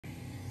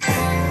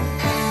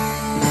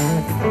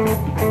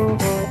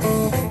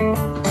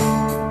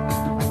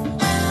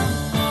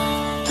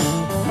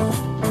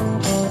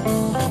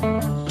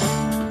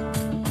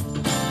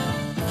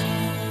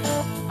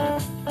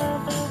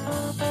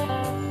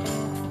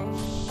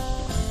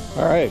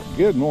All right,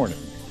 good morning.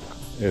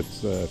 It's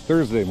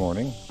Thursday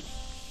morning,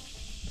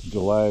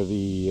 July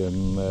the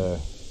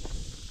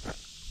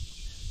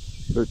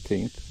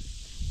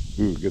 13th.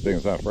 Ooh, good thing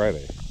it's not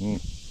Friday.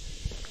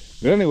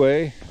 But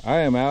anyway, I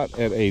am out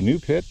at a new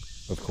pit,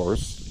 of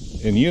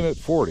course, in Unit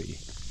 40.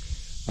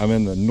 I'm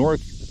in the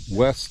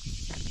northwest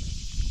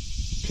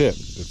pit.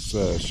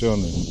 It's shown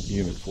in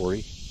Unit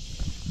 40.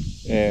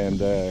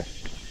 And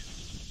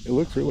it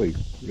looks really,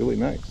 really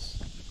nice.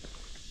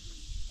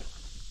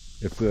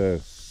 It's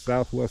a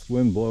southwest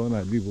wind blowing,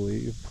 I do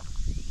believe.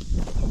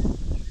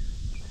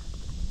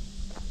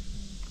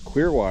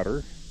 Clear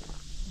water,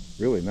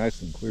 really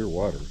nice and clear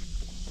water.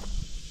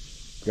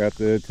 Got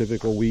the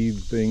typical weed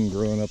thing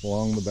growing up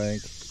along the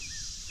bank.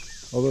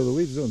 Although the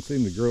weeds don't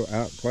seem to grow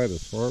out quite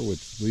as far,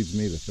 which leads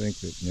me to think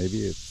that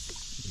maybe it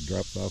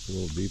drops off a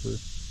little deeper.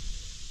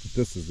 But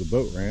this is the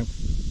boat ramp.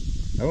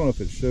 I don't know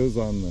if it shows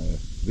on the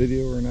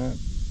video or not.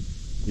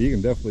 You can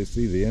definitely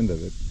see the end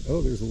of it.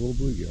 Oh, there's a little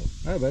bluegill.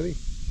 Hi, buddy.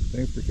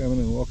 Thanks for coming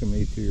and welcoming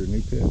me to your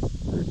new pit,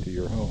 or to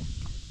your home.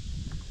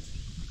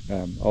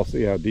 I'll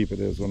see how deep it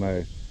is when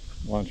I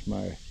launch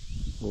my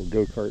little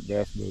go-kart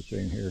bass boat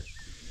thing here.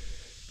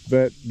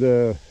 But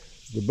the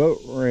boat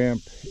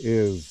ramp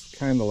is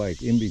kind of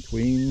like in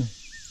between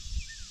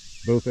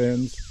both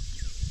ends.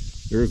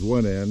 There's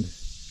one end,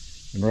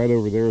 and right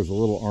over there is a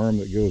little arm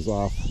that goes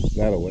off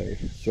that way.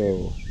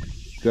 So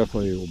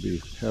definitely we'll be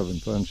having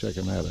fun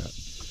checking that out.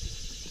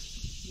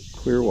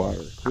 Clear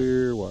water,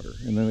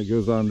 and then it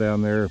goes on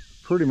down there.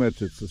 Pretty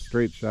much it's a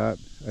straight shot.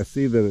 I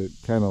see that it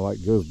kind of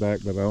like goes back,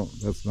 but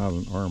that's not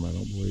an arm, I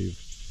don't believe.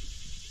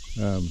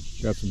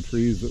 Got some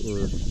trees that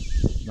were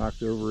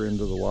knocked over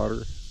into the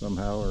water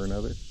somehow or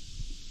another.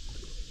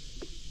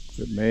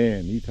 But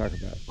man, you talk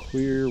about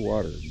clear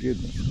water,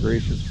 goodness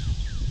gracious.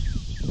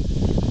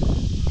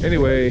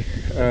 Anyway,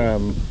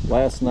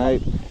 last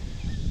night,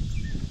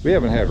 we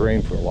haven't had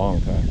rain for a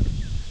long time.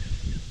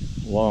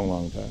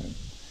 Long time.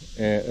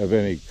 Of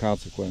any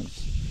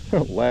consequence.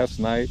 Last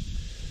night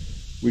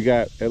we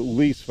got at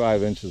least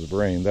 5 inches of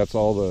rain. That's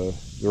all the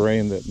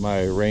rain that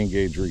my rain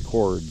gauge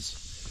records.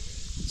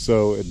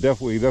 So it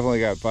definitely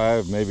got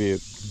 5. Maybe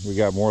we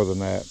got more than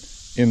that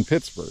in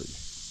Pittsburgh.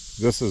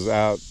 This is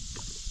out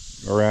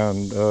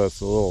around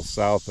it's a little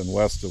south and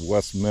west of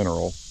West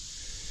Mineral,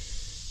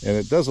 and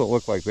it doesn't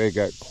look like they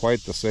got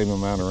quite the same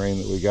amount of rain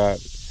that we got.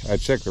 I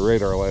checked the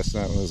radar last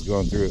night when I was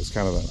going through. It's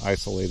kind of an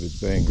isolated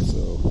thing.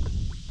 So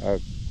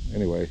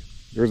anyway,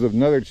 there's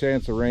another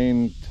chance of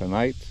rain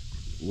tonight,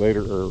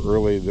 later or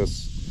early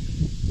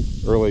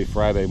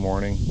Friday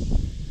morning.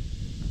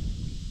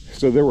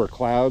 So there were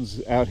clouds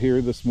out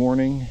here this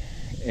morning,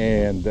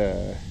 and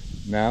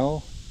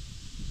now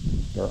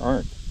there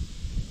aren't.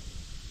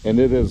 And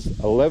it is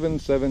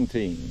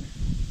 11:17.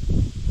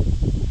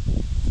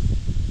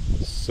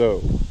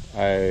 So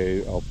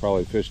I'll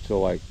probably fish till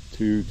like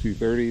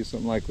 2:30,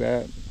 something like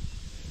that.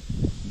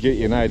 Get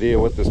you an idea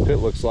what this pit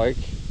looks like.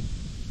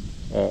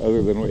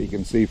 Other than what you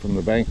can see from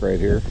the bank right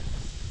here,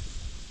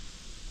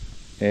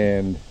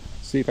 and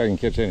see if I can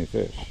catch any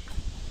fish.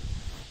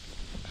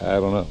 I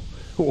don't know.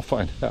 We'll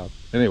find out.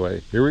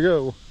 Anyway, here we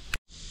go.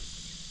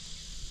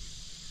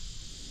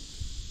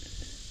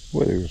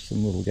 Boy, there's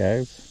some little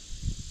guys.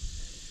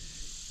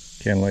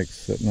 Kind of like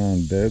sitting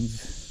on beds.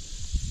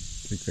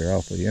 I think they're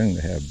awfully young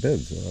to have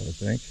beds, though, I would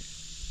think.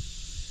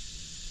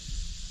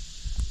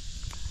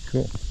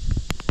 Cool.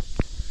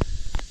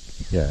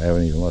 Yeah, I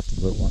haven't even left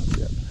the boat launch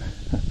yet.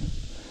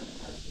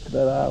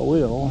 But I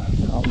will.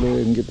 I'll go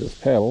ahead and get this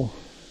paddle.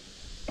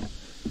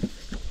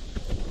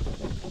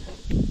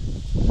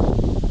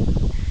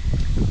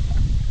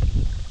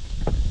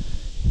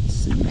 Let's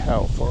see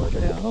how far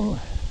down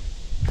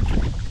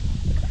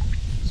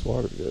this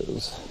water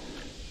goes.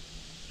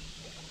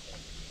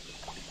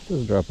 It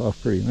does drop off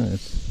pretty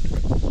nice.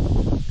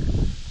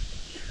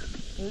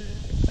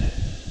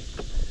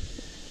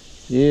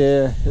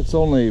 Yeah, it's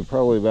only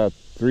probably about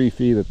 3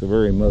 feet at the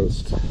very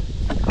most to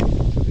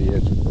the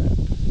edge of that.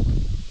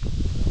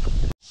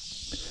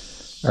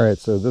 Alright,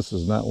 so this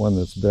is not one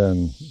that's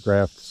been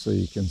graphed so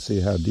you can see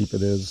how deep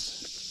it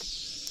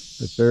is.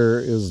 But there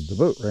is the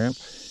boat ramp,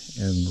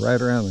 and right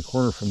around the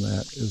corner from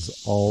that is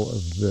all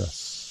of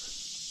this.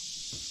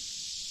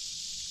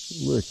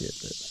 Look at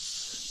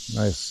this.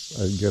 Nice,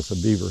 I guess, a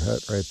beaver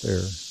hut right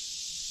there.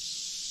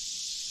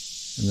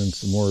 And then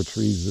some more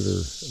trees that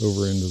are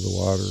over into the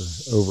water,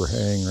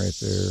 overhang right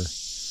there.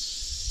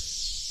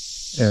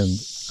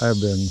 And I've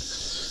been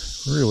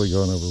really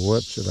going over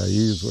what should I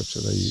use.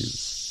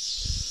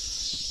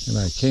 And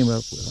I came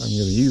up with, I'm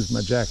going to use my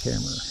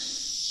jackhammer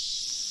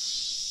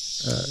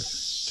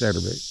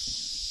chatterbait.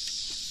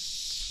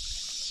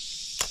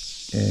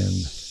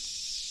 And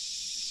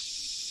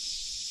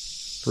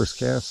first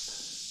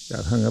cast,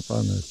 got hung up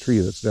on the tree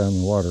that's down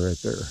in the water right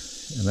there.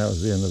 And that was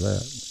the end of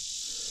that.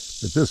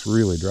 But this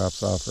really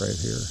drops off right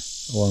here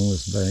along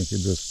this bank.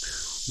 It just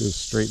goes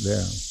straight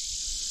down.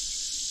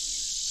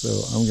 So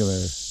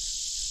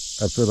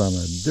I put on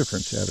a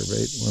different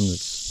chatterbait, one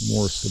that's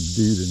more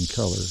subdued in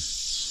color.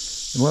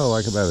 And what I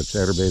like about a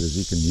chatterbait is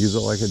you can use it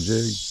like a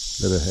jig,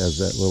 but it has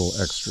that little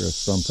extra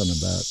something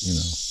about, you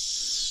know,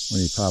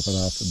 when you pop it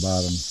off the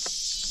bottom,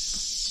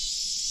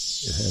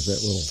 it has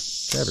that little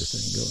chatter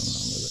thing going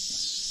on with it.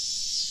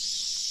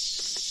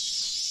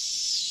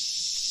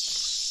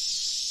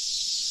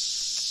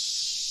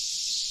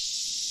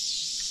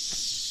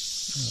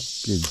 Oh,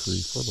 good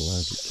grief, what a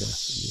lousy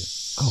cast again.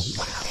 Oh,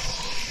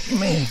 wow.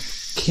 Man,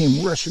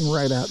 came rushing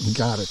right out and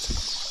got it.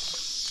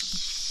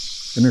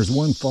 And there's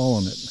one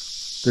following it.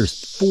 There's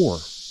 4,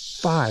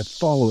 5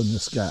 following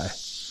this guy.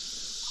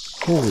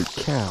 Holy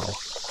cow.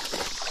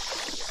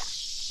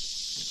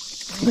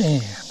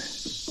 Man,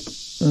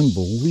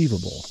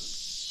 unbelievable.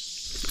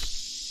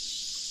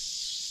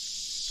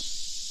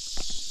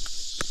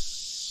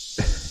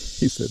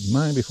 He said,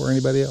 mine before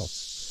anybody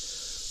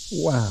else.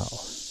 Wow.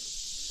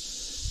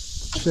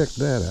 Check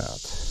that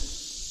out.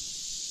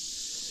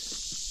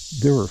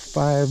 There were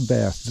 5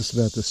 bass just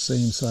about the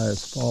same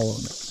size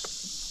following it.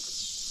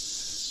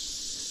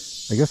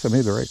 I guess I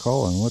made the right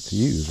call on what to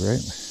use,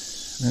 right?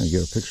 I'm going to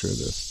get a picture of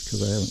this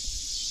because I haven't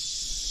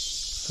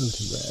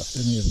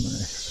photographed any of my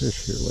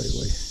fish here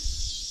lately.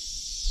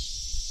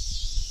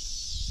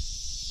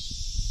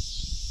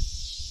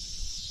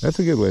 That's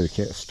a good way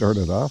to start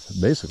it off.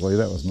 Basically,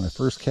 that was my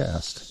first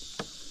cast.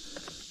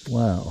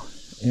 Wow.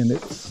 And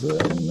it's a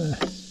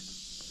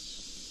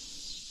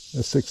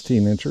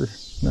 16-incher.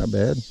 Not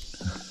bad.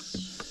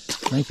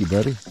 Thank you,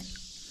 buddy.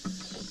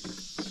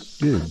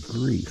 Good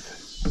grief.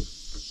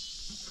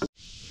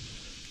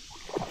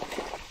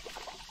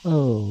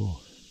 Oh.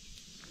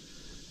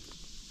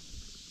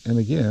 And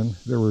again,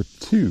 there were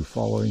 2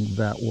 following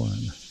that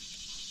one.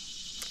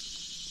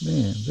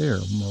 Man, they're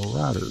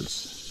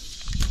marauders.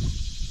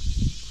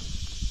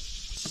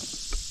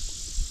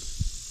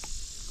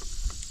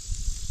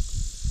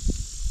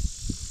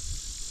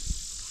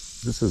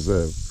 This is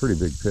a pretty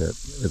big pit.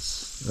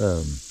 It's,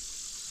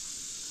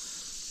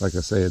 like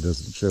I say, it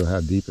doesn't show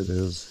how deep it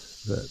is,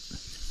 but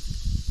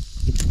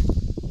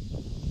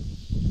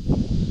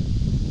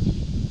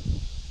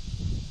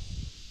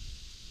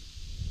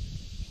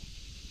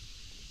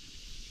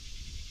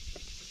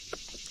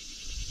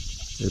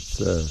it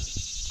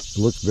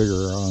looks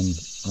bigger on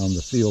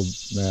the field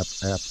map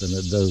app than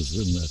it does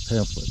in the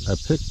pamphlet. I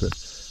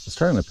was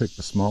trying to pick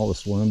the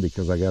smallest one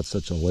because I got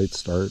such a late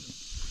start,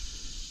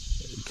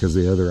 because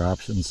the other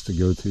options to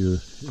go to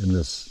in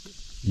this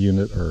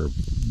unit are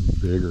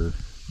bigger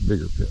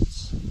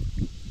pits,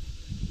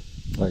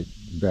 like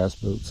bass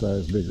boat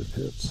size bigger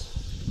pits.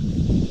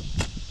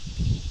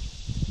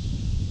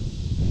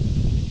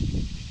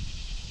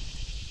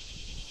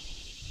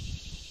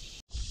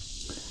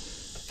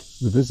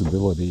 The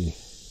visibility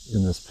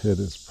in this pit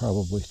is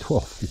probably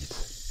 12 feet.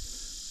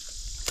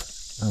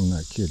 I'm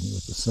not kidding.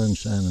 With the sun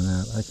shining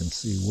out, I can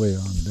see way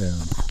on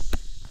down.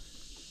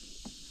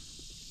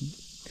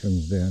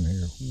 Comes down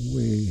here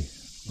way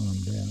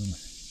on down,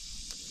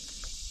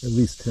 at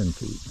least 10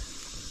 feet.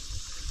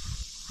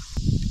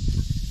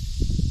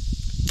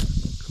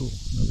 Oh, cool,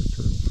 another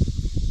turtle.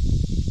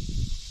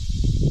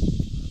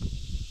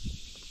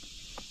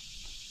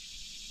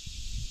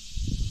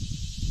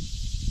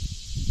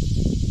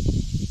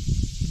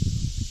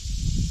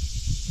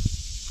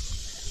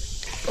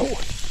 Oh,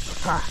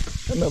 ha,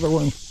 another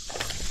one.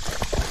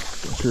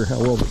 Not sure how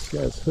well this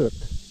guy's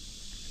hooked.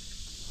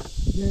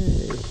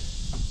 Yay.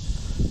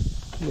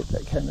 Get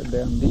that kind of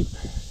down deep.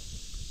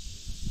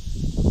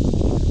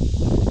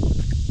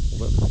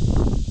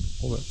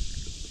 Hold it.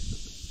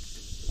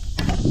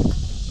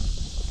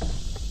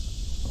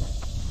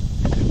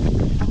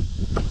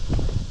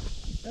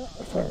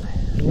 If I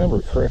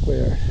remember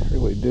correctly, I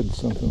really did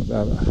something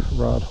about a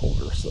rod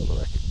holder so that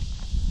I could.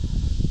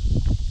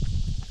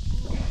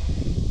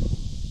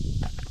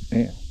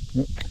 Man,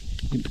 nope,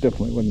 he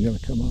definitely wasn't going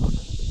to come off.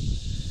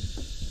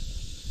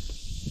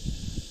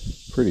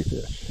 Pretty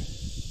fish.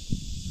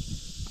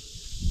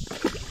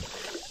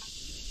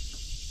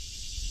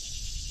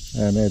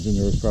 I imagine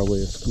there was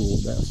probably a school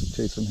of bass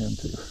chasing him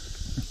too.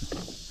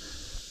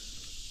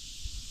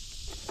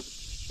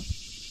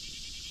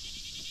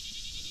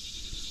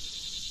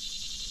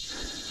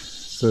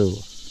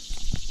 So,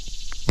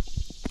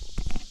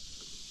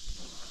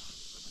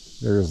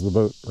 there's the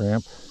boat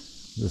ramp.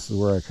 This is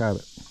where I caught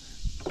it.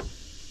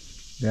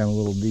 Down a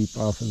little deep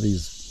off of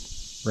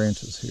these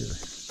branches here.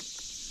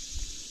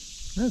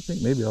 I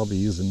think maybe I'll be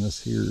using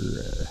this here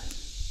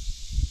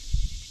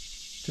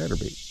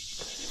chatterbait.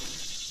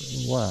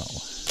 Wow.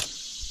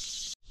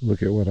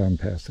 Look at what I'm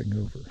passing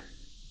over.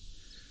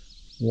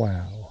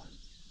 Wow.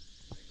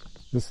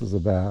 This is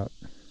about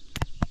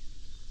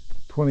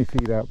 20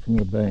 feet out from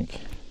the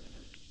bank.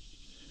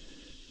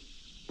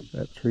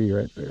 That tree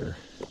right there.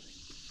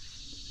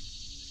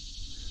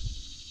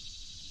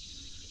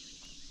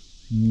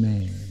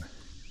 Man.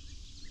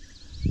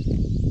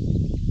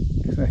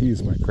 I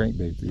used my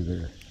crankbait through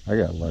there. I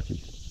got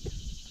lucky.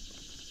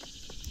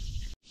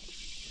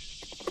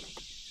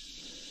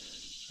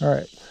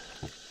 Alright.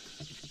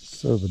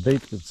 So the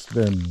bait that's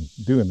been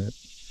doing it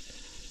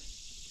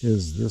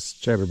is this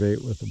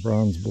chatterbait with a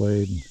bronze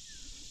blade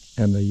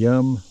and the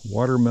Yum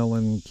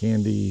watermelon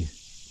candy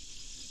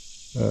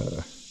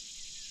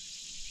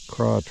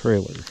craw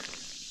trailer.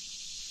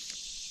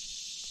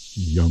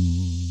 Yum,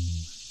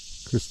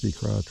 crispy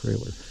craw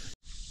trailer.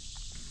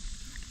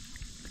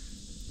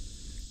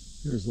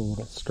 Here's a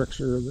little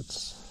structure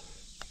that's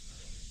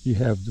you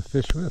have to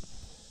fish with,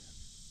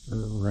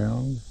 or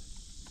around.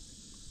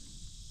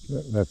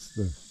 That's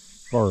the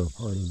far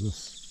part of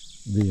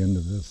this, the end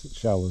of this. It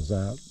shallows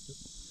out.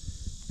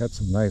 Got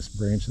some nice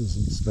branches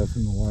and stuff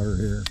in the water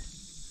here.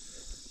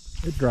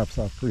 It drops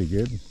off pretty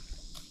good.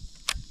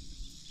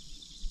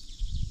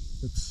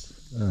 It's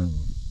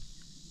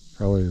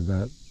probably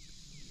about,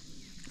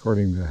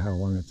 according to how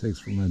long it takes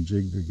for my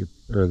jig to get,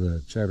 or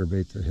the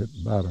chatterbait to hit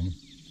bottom,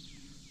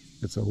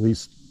 it's at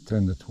least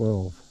 10 to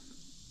 12.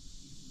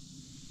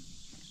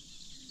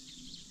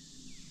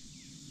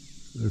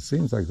 It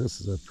seems like this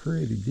is a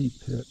pretty deep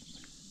pit.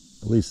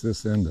 At least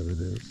this end of it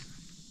is.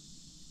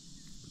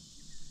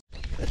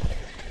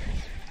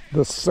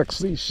 The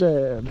sexy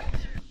shad.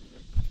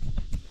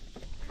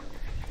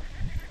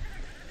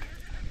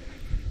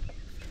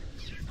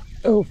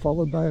 Oh,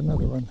 followed by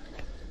another one.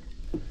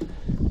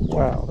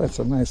 Wow, that's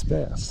a nice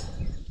bass.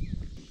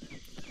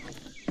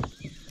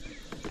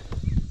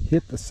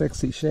 Hit the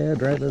sexy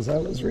shad right as I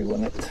was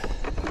reeling it.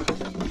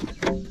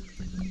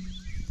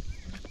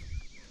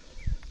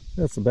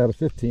 That's about a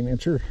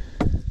 15-incher.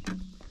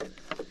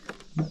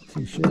 Not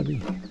too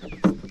shabby.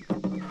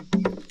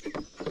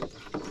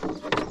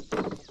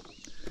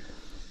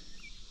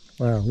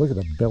 Wow, look at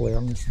the belly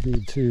on this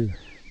dude too.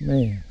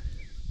 Man.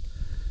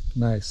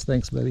 Nice.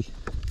 Thanks, buddy.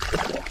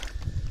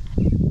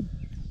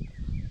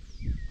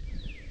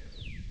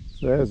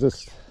 So that was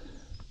just,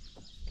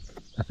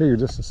 I figured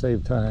just to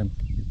save time.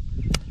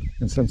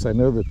 And since I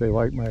know that they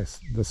like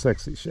the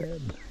sexy shad,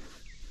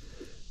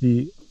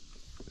 the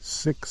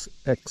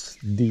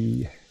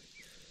 6XD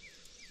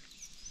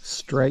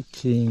Strike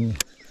King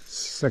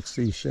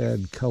Sexy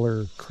Shad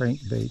Color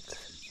Crankbait.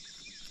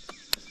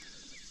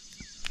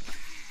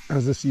 I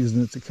was just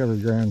using it to cover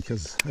ground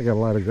because I got a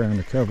lot of ground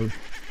to cover.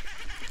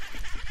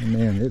 And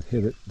man, it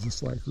hit it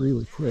just like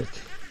really quick.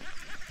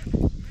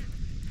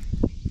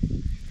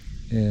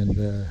 And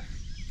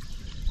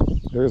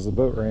there's the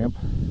boat ramp.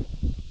 And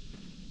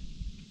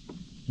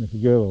if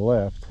you go to the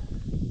left,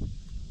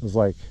 it was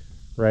like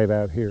right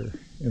out here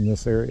in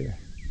this area.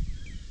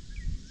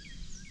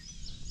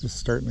 Just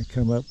starting to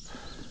come up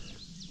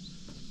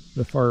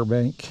the far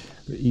bank,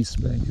 the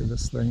east bank of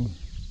this thing.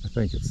 I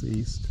think it's the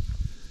east.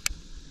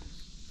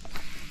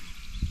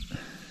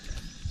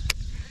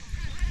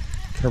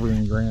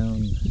 Covering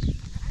ground,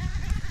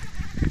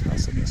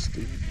 tossing this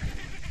dude.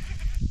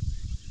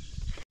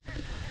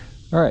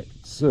 Alright,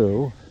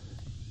 so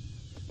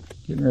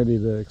getting ready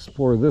to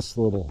explore this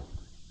little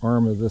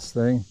arm of this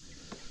thing.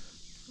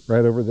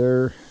 Right over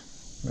there,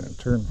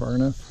 turn far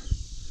enough.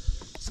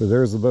 So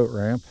there's the boat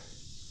ramp.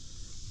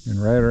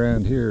 And right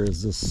around here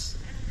is this,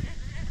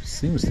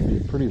 seems to be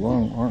a pretty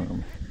long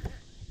arm.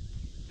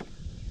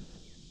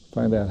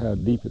 Find out how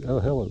deep it,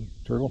 oh hello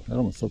turtle, that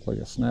almost looked like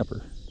a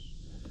snapper.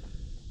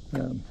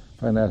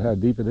 Find out how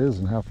deep it is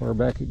and how far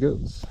back it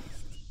goes,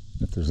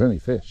 if there's any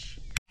fish.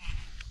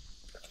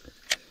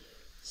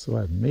 So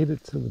I've made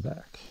it to the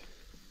back,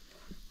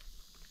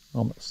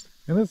 almost,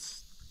 and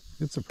it's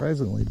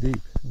surprisingly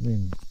deep. I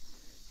mean,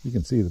 you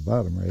can see the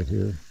bottom right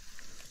here,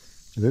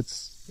 but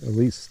it's at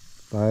least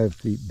 5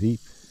 feet deep,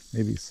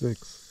 maybe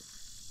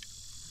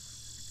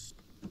 6.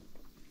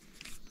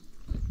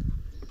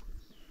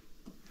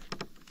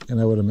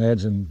 And I would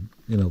imagine,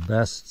 you know,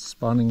 bass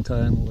spawning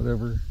time,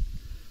 whatever,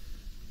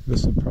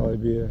 this would probably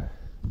be a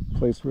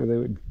place where they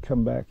would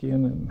come back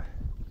in and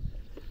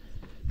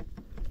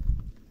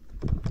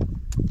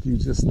do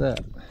just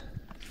that.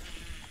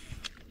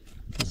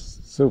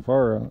 So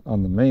far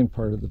on the main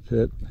part of the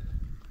pit,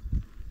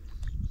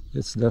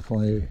 it's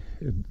definitely,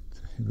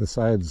 the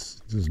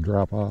sides just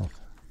drop off.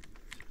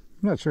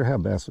 I'm not sure how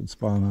bass would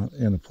spawn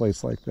in a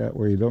place like that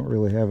where you don't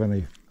really have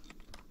any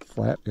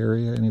flat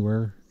area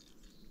anywhere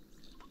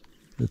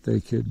that they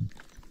could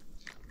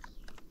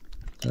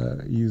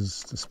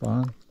use to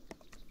spawn.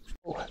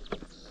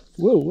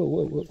 Whoa, whoa,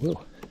 whoa, whoa,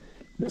 whoa.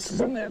 This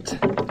is a net.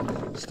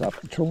 Stop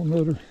the trolling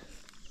motor.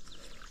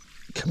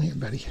 Come here,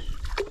 buddy.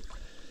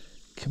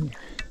 Come here.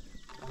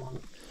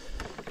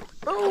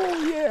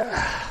 Oh,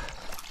 yeah.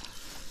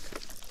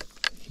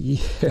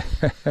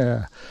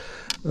 Yeah.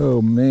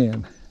 Oh,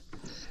 man.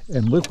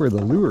 And look where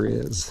the lure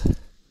is.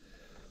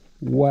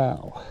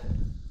 Wow.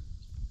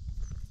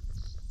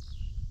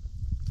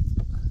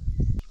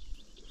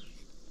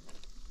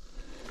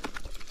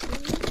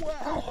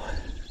 Wow.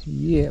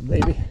 Yeah,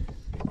 baby.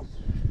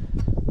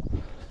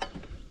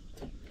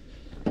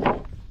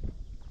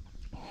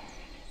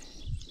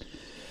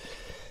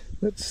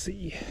 Let's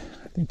see.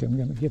 I think I'm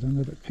going to get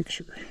another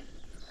picture.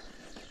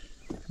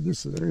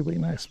 This is a really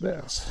nice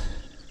bass.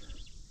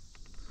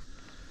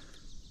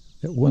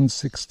 At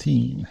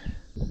 116.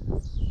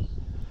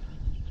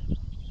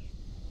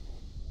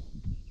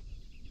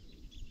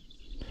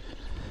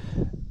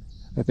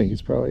 I think think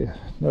he's probably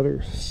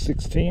another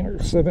 16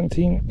 or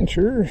 17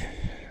 incher.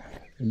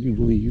 I do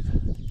believe.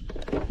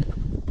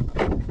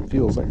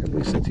 Feels like at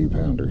least a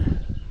 2-pounder.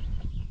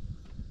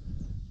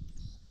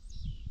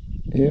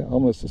 Yeah,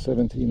 almost a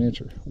 17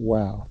 incher.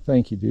 Wow.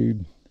 Thank you,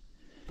 dude.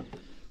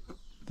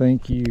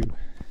 Thank you.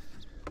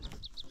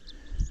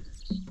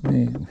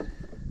 Man.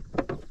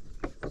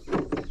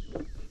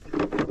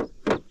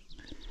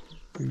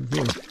 Pretty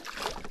good.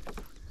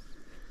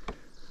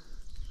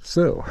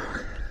 So,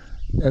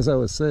 as I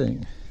was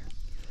saying,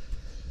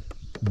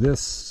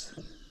 this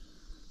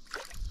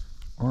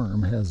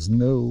arm has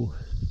no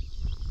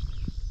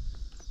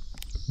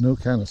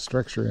kind of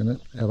structure in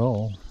it at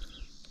all.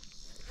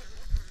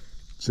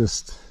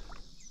 Just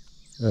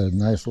a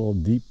nice little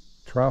deep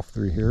trough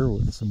through here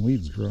with some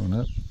weeds growing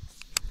up.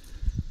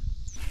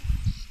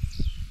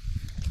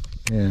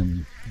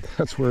 And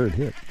that's where it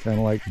hit, kind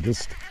of like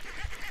just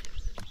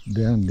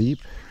down deep,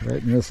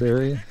 right in this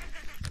area.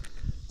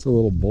 It's a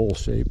little bowl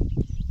shape.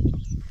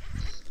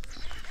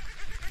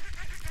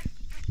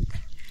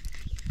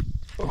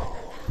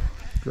 Oh,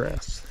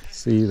 grass.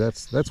 See,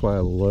 that's why I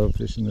love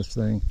fishing this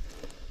thing,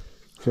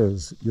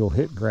 because you'll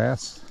hit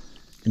grass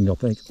and you'll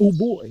think, oh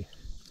boy.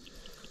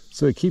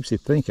 So it keeps you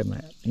thinking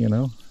that, you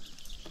know?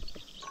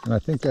 And I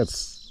think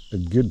that's a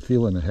good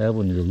feeling to have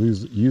when you're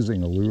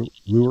using a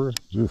lure.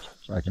 Oof,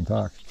 I can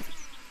talk.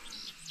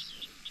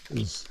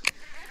 Is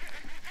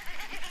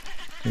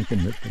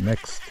thinking that the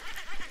next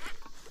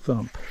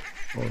thump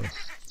or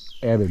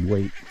added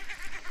weight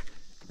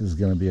is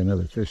going to be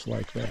another fish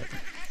like that.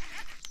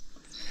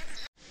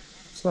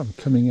 So I'm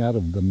coming out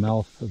of the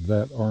mouth of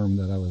that arm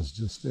that I was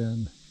just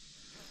in.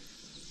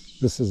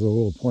 This is a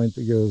little point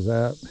that goes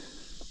out.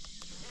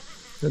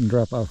 Doesn't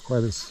drop off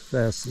quite as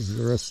fast as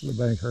the rest of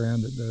the bank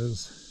around it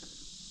does.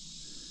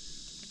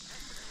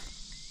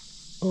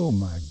 Oh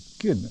my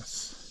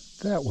goodness,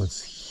 that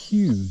was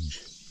huge.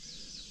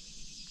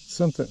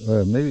 Something,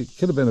 maybe it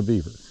could have been a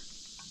beaver.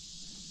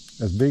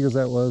 As big as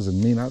that was,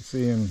 and me not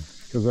seeing,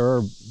 because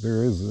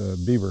there is a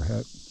beaver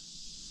hut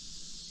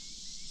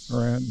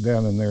around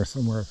down in there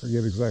somewhere. I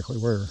forget exactly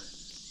where.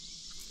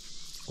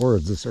 Or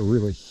is this a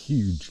really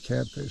huge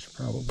catfish?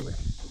 Probably.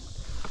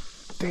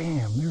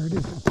 Damn, there it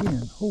is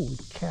again. Holy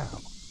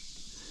cow.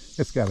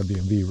 It's got to be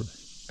a beaver.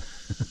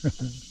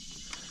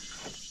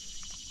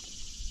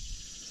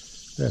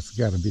 That's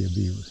got to be a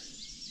beaver.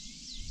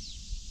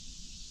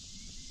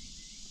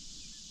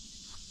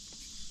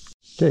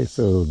 Okay,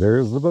 so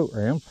there's the boat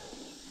ramp.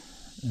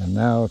 And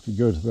now if you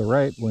go to the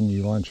right when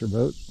you launch your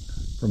boat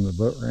from the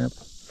boat ramp,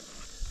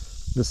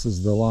 this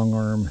is the long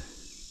arm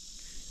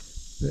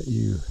that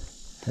you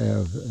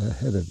have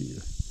ahead of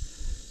you.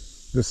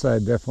 This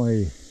side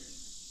definitely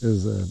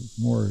is a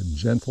more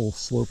gentle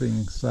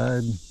sloping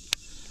side.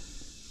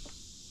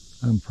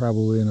 I'm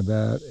probably in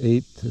about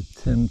 8 to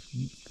 10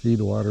 feet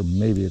of water,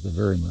 maybe at the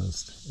very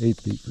most, 8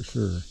 feet for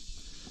sure,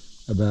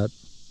 about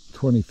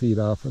 20 feet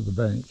off of the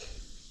bank.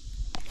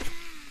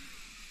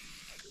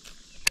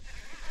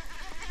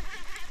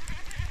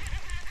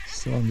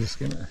 So I'm just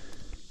gonna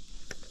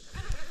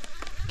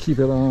keep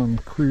it on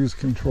cruise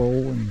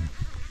control and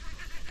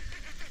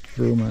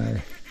throw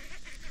my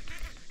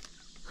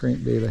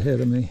crankbait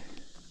ahead of me.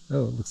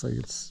 Oh, it looks like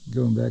it's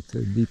going back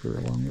to deeper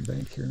along the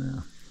bank here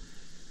now.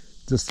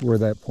 Just where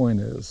that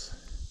point is,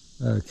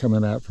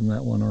 coming out from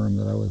that one arm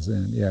that I was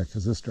in. Yeah,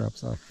 because this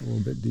drops off a little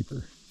bit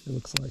deeper, it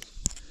looks like.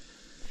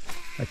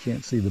 I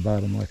can't see the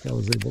bottom like I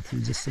was able to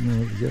just a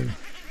minute ago.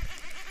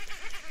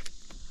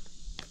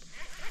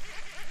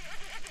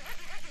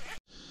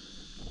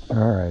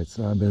 Alright,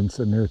 so I've been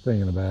sitting here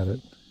thinking about it.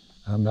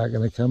 I'm not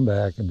going to come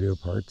back and do a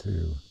part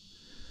 2.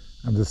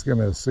 I'm just going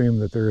to assume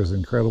that there is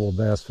incredible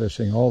bass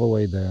fishing all the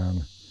way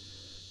down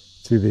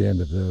to the end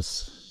of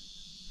this.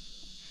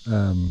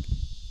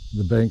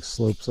 The bank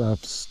slopes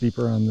off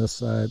steeper on this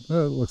side.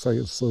 Well, it looks like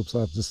it slopes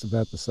off just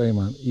about the same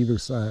on either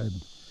side.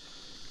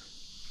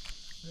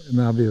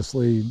 And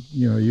obviously,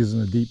 you know,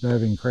 using a deep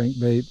diving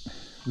crankbait,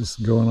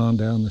 just going on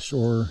down the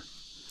shore,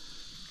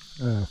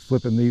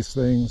 flipping these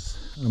things.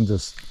 I'm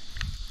just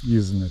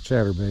using a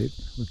chatterbait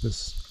with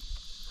this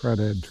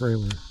crawdad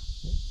trailer.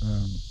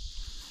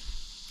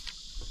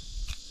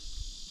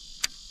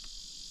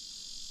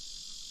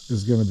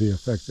 Is going to be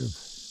effective.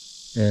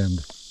 And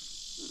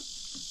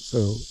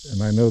so,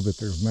 and I know that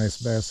there's nice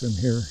bass in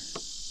here.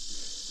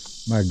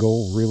 My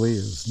goal really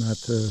is not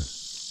to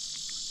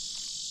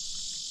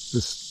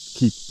just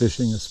keep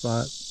fishing a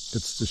spot.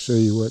 It's to show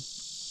you what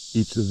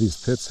each of these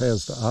pits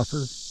has to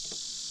offer.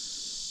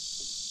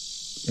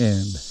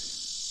 And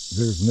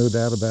there's no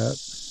doubt about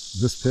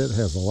this pit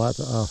has a lot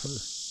to offer.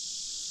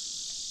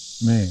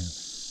 Man,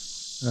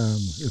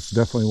 it's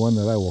definitely one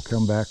that I will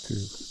come back to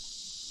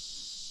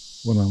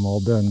when I'm all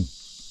done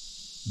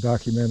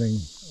documenting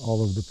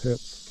all of the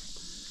pits.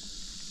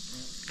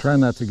 Try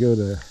not to go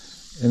to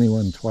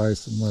anyone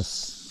twice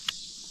unless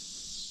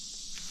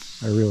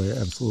I really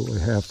absolutely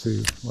have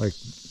to, like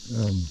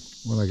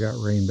when I got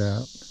rained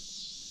out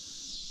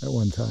at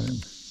one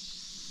time,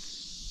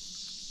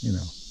 you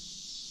know.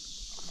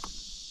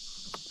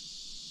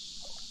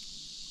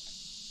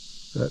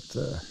 So But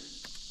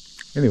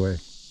anyway,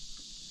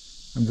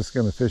 I'm just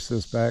going to fish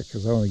this back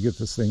because I want to get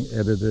this thing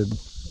edited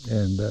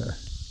and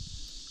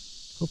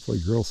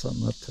hopefully grill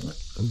something up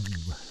tonight. Ooh.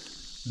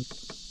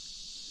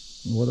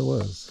 What it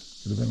was.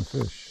 Could have been a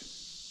fish.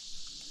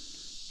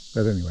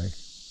 But anyway.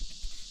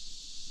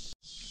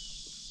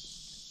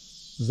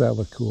 Does that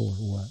look cool or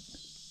what?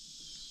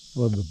 I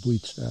love the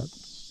bleached out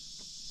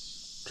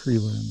tree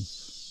limbs.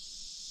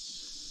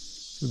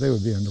 So they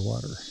would be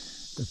underwater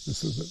if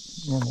this is at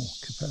normal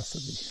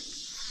capacity.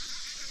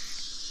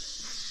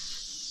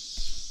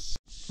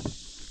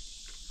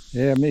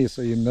 Yeah, me,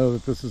 so you know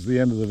that this is the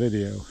end of the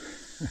video.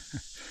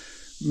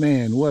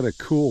 Man, what a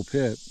cool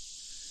pit.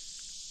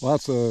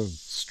 Lots of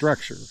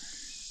structure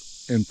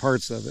in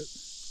parts of it.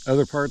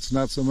 Other parts,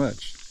 not so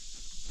much.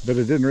 But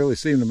it didn't really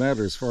seem to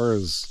matter as far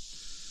as,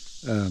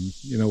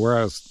 you know, where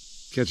I was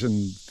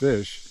catching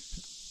fish.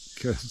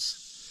 Because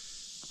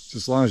just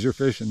as long as you're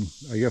fishing,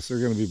 I guess they're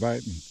going to be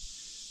biting.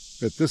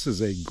 But this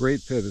is a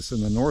great pit. It's in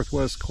the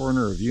northwest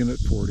corner of Unit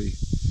 40.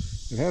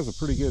 It has a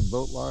pretty good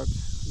boat launch.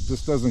 It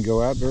just doesn't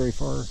go out very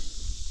far.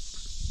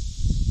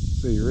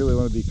 So you really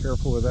want to be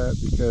careful with that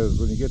because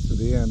when you get to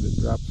the end, it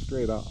drops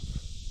straight off.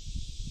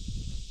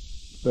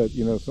 But,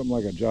 you know, something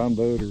like a John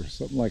boat or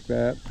something like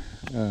that,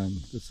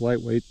 it's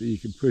lightweight that you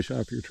can push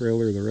off your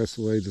trailer the rest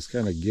of the way, just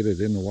kind of get it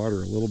in the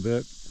water a little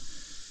bit.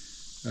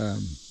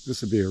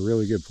 This would be a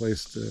really good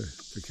place to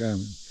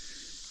come.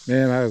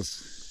 Man, I was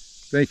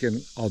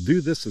thinking I'll do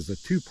this as a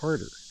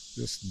two-parter.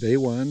 Just day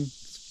one,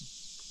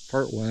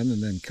 part one,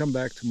 and then come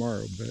back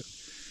tomorrow. But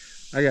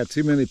I got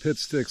too many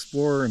pits to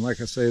explore, and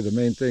like I say, the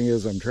main thing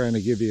is I'm trying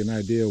to give you an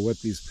idea of what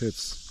these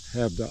pits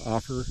have to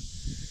offer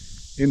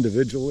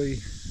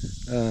individually.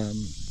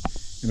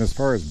 And as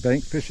far as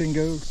bank fishing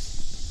goes,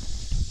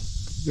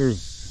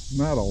 there's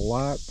not a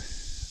lot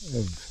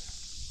of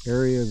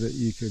area that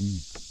you can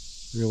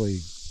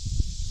really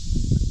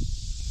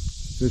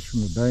fish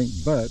from the bank,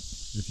 but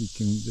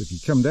if you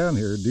come down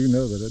here, do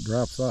know that it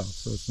drops off.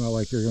 So it's not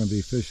like you're going to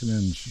be fishing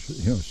in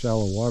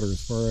shallow water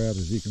as far out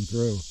as you can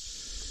throw.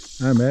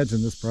 I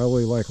imagine this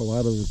probably, like a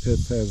lot of the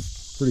pits,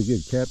 has pretty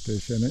good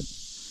catfish in it.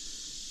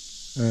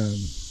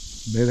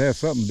 They'd have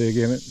something big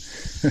in it.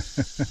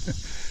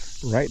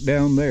 Right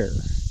down there.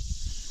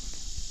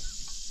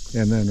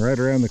 And then right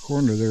around the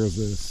corner there's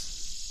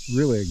this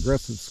really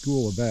aggressive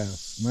school of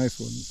bass. Nice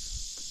ones.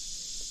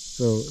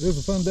 So it was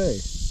a fun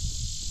day.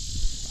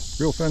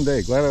 Real fun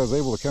day. Glad I was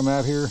able to come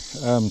out here.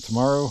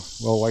 Tomorrow,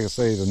 well, like I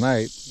say,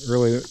 tonight,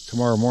 early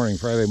tomorrow morning,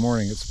 Friday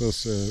morning, it's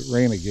supposed to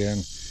rain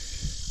again.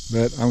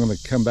 But I'm going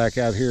to come back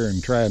out here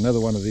and try another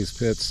one of these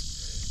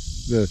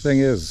pits. The thing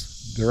is,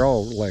 they're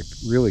all like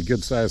really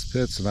good sized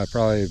pits, and I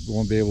probably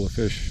won't be able to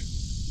fish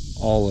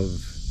all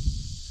of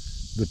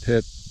the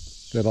pit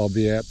that I'll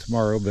be at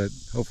tomorrow, but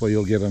hopefully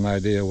you'll get an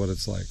idea what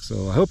it's like.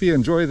 So I hope you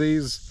enjoy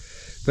these.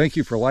 Thank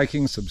you for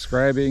liking,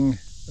 subscribing,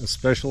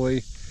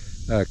 especially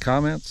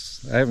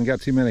comments. I haven't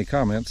got too many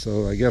comments,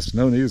 so I guess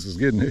no news is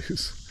good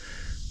news.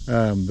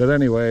 But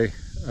anyway,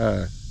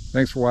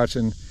 thanks for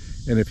watching.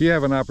 And if you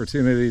have an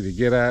opportunity to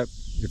get out,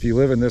 if you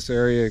live in this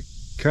area,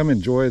 come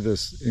enjoy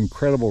this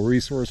incredible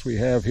resource we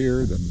have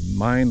here, the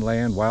mine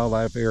land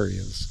wildlife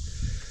areas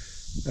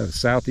of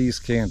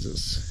southeast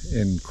Kansas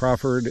in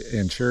Crawford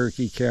and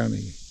Cherokee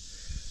County.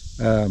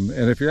 And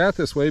if you're out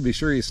this way, be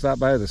sure you stop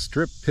by the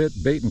Strip Pit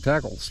Bait and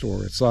Tackle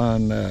store. It's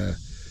on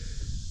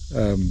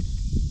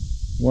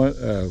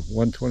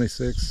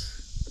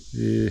 126.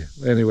 Yeah.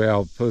 Anyway,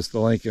 I'll post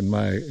the link in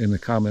the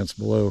comments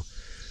below.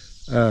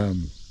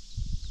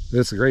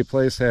 It's a great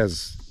place.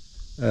 Has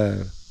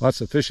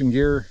lots of fishing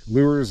gear,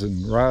 lures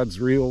and rods,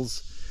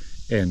 reels,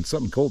 and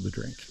something cold to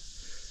drink.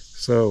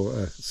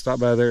 So stop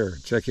by there,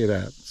 check it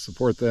out,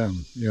 support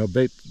them. You know,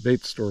 bait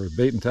stores,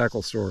 bait and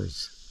tackle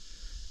stores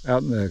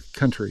out in the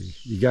country.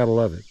 You gotta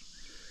love it.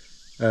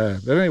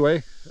 But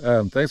anyway,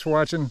 thanks for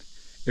watching.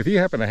 If you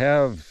happen to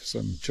have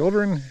some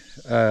children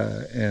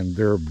and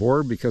they're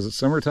bored because it's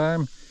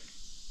summertime,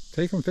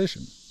 take them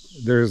fishing.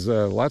 There's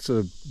lots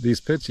of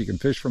these pits you can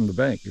fish from the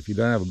bank if you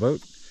don't have a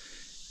boat.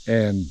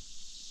 And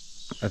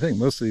I think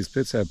most of these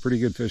pits have pretty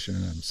good fishing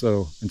in them.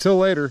 So until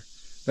later,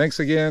 thanks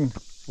again.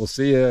 We'll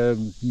see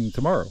you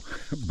tomorrow.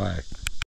 Bye.